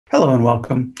Hello and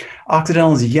welcome.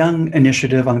 Occidental's young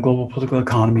initiative on the global political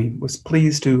economy was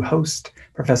pleased to host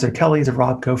Professor Kelly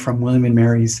Zvobgo from William &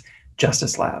 Mary's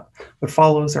Justice Lab. What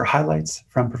follows are highlights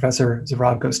from Professor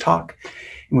Zvobgo's talk,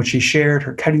 in which she shared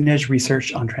her cutting-edge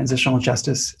research on transitional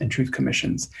justice and truth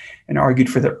commissions and argued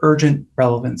for the urgent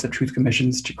relevance of truth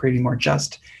commissions to creating more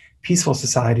just, peaceful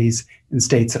societies in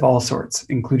states of all sorts,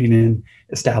 including in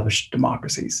established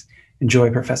democracies. Enjoy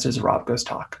Professor Zvobgo's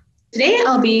talk. Today,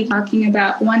 I'll be talking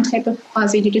about one type of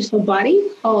quasi-judicial body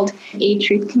called a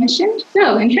truth commission.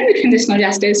 So in terms of transitional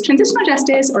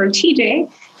justice, or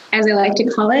TJ, as I like to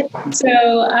call it,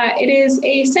 it is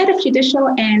a set of judicial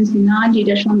and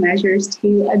non-judicial measures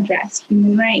to address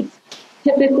human rights.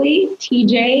 Typically,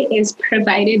 TJ is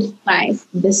provided by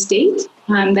the state,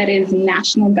 that is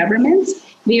national governments.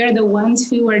 They are the ones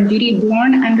who are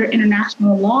duty-born under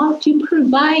international law to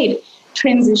provide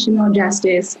transitional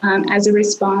justice as a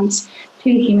response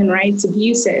to human rights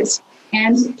abuses.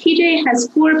 And TJ has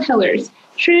 4 pillars: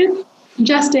 truth,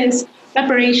 justice,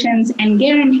 reparations, and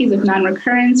guarantees of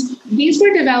non-recurrence. These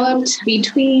were developed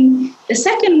between the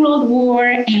Second World War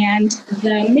and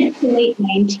the mid to late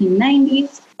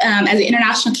 1990s as the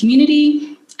international community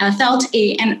felt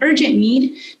an urgent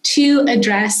need to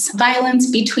address violence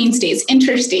between states,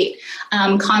 interstate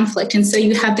conflict. And so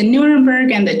you have the Nuremberg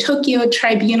and the Tokyo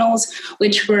tribunals,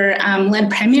 which were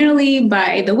led primarily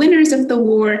by the winners of the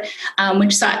war,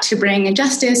 which sought to bring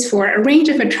justice for a range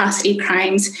of atrocity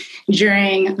crimes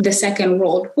during the Second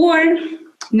World War.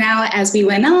 Now, as we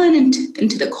went on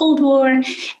into the Cold War,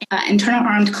 internal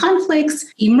armed conflicts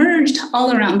emerged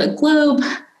all around the globe.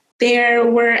 There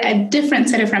were a different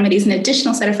set of remedies, an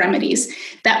additional set of remedies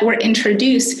that were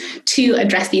introduced to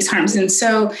address these harms. And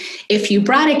so if you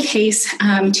brought a case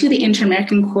to the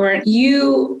Inter-American Court,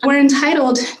 you were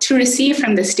entitled to receive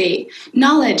from the state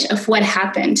knowledge of what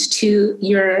happened to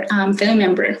your family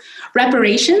member.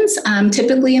 Reparations,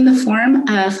 typically in the form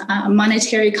of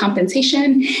monetary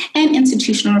compensation and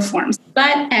institutional reforms.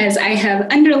 But as I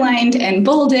have underlined and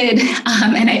bolded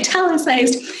and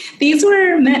italicized, these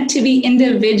were meant to be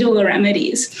individual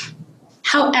remedies.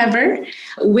 However,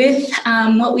 with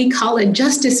what we call a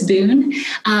justice boon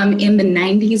in the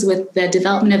 90s, with the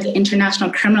development of the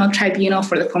International Criminal Tribunal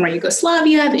for the former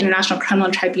Yugoslavia, the International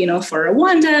Criminal Tribunal for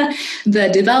Rwanda, the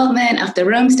development of the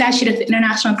Rome Statute of the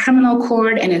International Criminal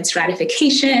Court and its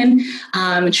ratification,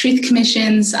 truth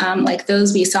commissions like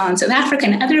those we saw in South Africa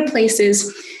and other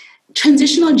places,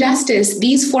 transitional justice,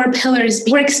 these 4 pillars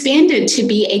were expanded to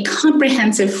be a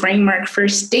comprehensive framework for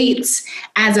states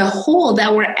as a whole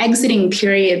that were exiting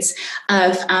periods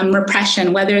of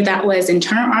repression, whether that was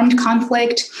internal armed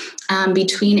conflict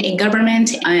between a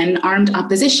government and armed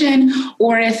opposition,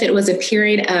 or if it was a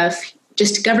period of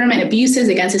just government abuses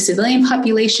against the civilian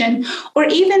population, or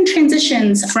even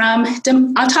transitions from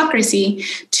autocracy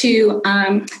to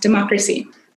democracy.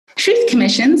 Truth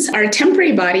commissions are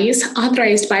temporary bodies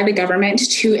authorized by the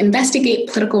government to investigate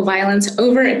political violence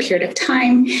over a period of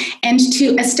time and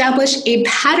to establish a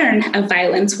pattern of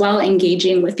violence while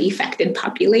engaging with the affected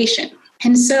population.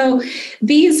 And so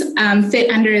these fit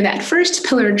under that first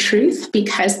pillar, truth,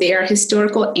 because they are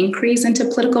historical inquiries into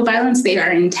political violence. They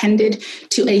are intended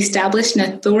to establish an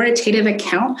authoritative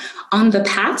account on the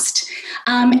past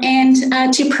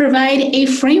and to provide a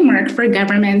framework for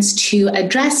governments to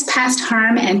address past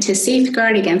harm and to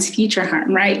safeguard against future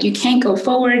harm, right? You can't go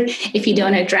forward if you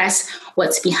don't address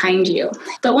what's behind you.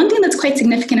 But one thing that's quite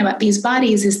significant about these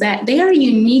bodies is that they are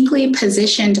uniquely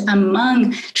positioned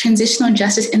among transitional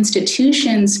justice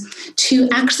institutions to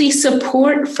actually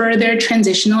support further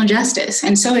transitional justice.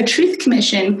 And so a truth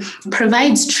commission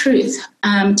provides truth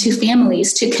to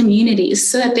families, to communities,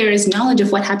 so that there is knowledge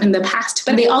of what happened in the past.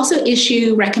 But they also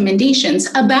issue recommendations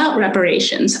about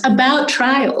reparations, about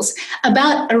trials,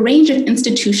 about a range of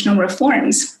institutional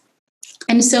reforms.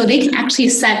 And so they can actually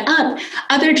set up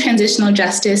other transitional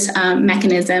justice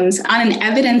mechanisms on an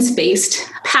evidence-based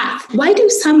path. Why do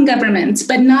some governments,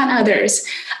 but not others,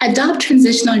 adopt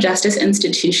transitional justice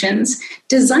institutions,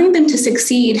 design them to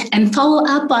succeed, and follow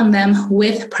up on them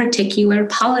with particular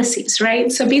policies,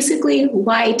 right? So basically,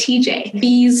 why TJ?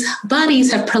 These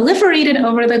bodies have proliferated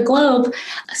over the globe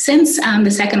since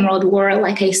the Second World War,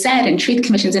 like I said, and truth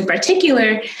commissions in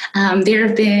particular. There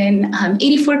have been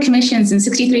 84 commissions in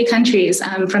 63 countries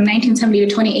from 1970 to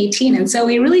 2018. And so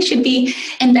we really should be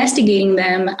investigating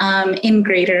them in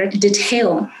greater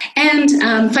detail.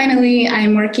 And finally,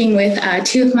 I'm working with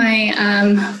 2 of my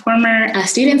former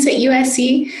students at USC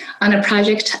on a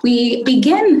project. We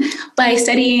begin by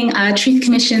studying truth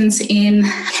commissions in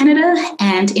Canada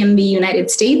and in the United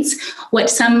States, what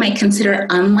some might consider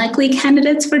unlikely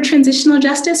candidates for transitional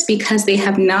justice because they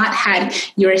have not had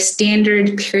your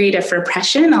standard period of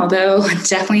repression, although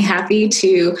definitely happy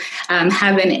to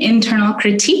have an internal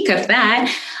critique of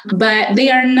that. But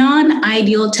they are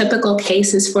non-ideal typical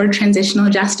cases for transitional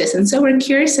justice. And so we're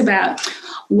curious about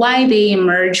why they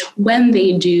emerge, when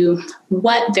they do,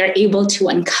 what they're able to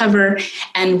uncover,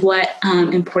 and what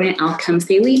important outcomes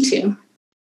they lead to.